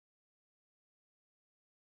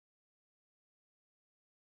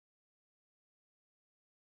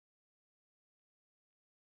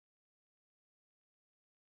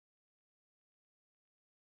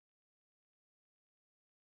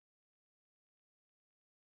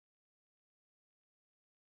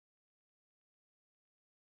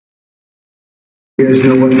You guys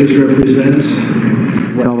know what this represents?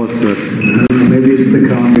 Tell us, sir. Maybe it's the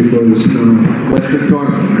calm before the storm. What's the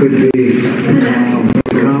storm? Could be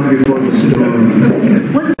the calm before the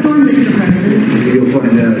storm. What storm, Mr. President? You'll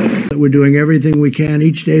find out. We're doing everything we can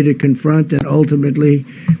each day to confront and ultimately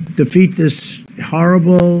defeat this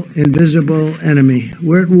horrible, invisible enemy.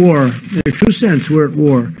 We're at war. In a true sense, we're at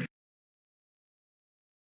war.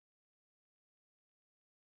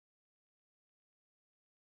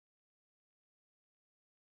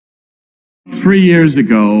 Three years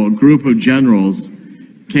ago, a group of generals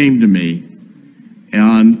came to me,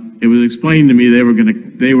 and it was explained to me they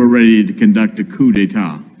were ready to conduct a coup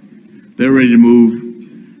d'etat. They were ready to move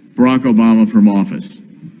Barack Obama from office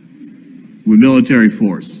with military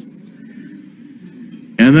force.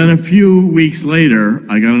 And then a few weeks later,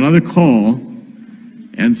 I got another call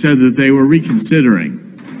and said that they were reconsidering.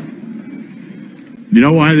 You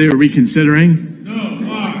know why they were reconsidering?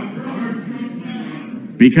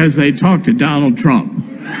 Because they talked to Donald Trump.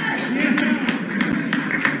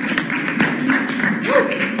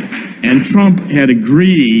 And Trump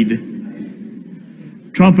agreed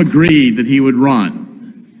that he would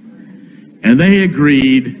run. And they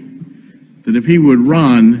agreed that if he would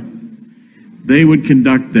run, they would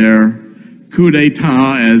conduct their coup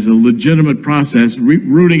d'etat as a legitimate process,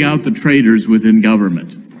 rooting out the traitors within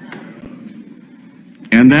government.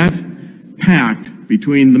 And that pact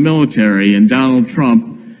between the military and Donald Trump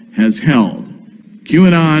has held.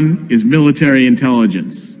 QAnon is military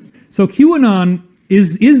intelligence. So QAnon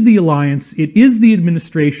is the alliance, it is the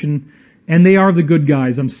administration, and they are the good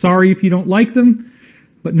guys. I'm sorry if you don't like them,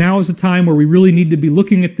 but now is a time where we really need to be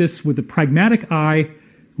looking at this with a pragmatic eye,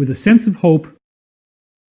 with a sense of hope.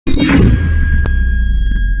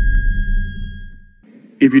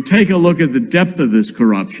 If you take a look at the depth of this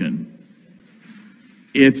corruption,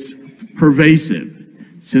 it's pervasive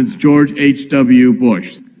since George H.W.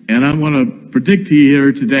 Bush. And I want to predict to you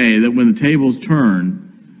here today that when the tables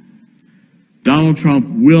turn, Donald Trump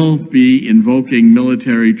will be invoking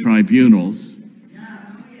military tribunals,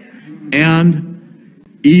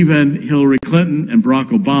 and even Hillary Clinton and Barack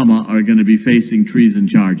Obama are going to be facing treason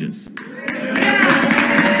charges.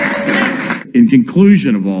 In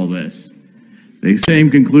conclusion of all this, the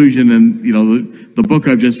same conclusion in the book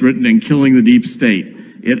I've just written in Killing the Deep State,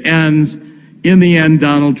 it ends, in the end,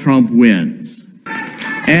 Donald Trump wins.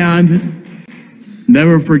 And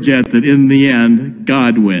never forget that in the end,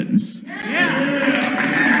 God wins.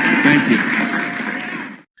 Thank you.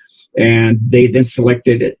 And they then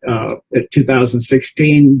selected at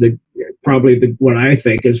 2016 what I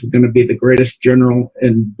think is going to be the greatest general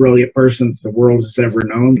and brilliant person that the world has ever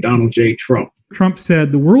known, Donald J. Trump. Trump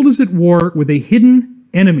said, the world is at war with a hidden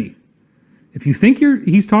enemy. If you think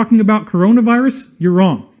he's talking about coronavirus, you're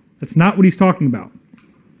wrong. That's not what he's talking about.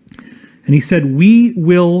 And he said, we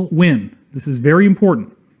will win. This is very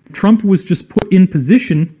important. Trump was just put in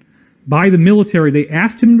position by the military. They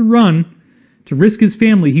asked him to run to risk his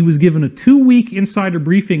family. He was given a 2-week insider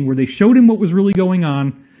briefing where they showed him what was really going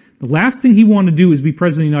on. The last thing he wanted to do is be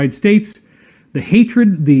president of the United States. The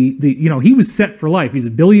hatred, he was set for life. He's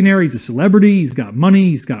a billionaire, he's a celebrity, he's got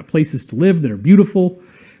money, he's got places to live that are beautiful.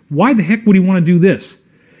 Why the heck would he want to do this?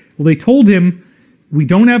 Well, they told him, we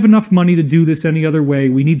don't have enough money to do this any other way.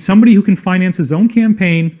 We need somebody who can finance his own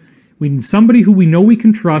campaign. We need somebody who we know we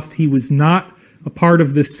can trust. He was not a part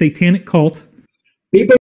of this satanic cult. People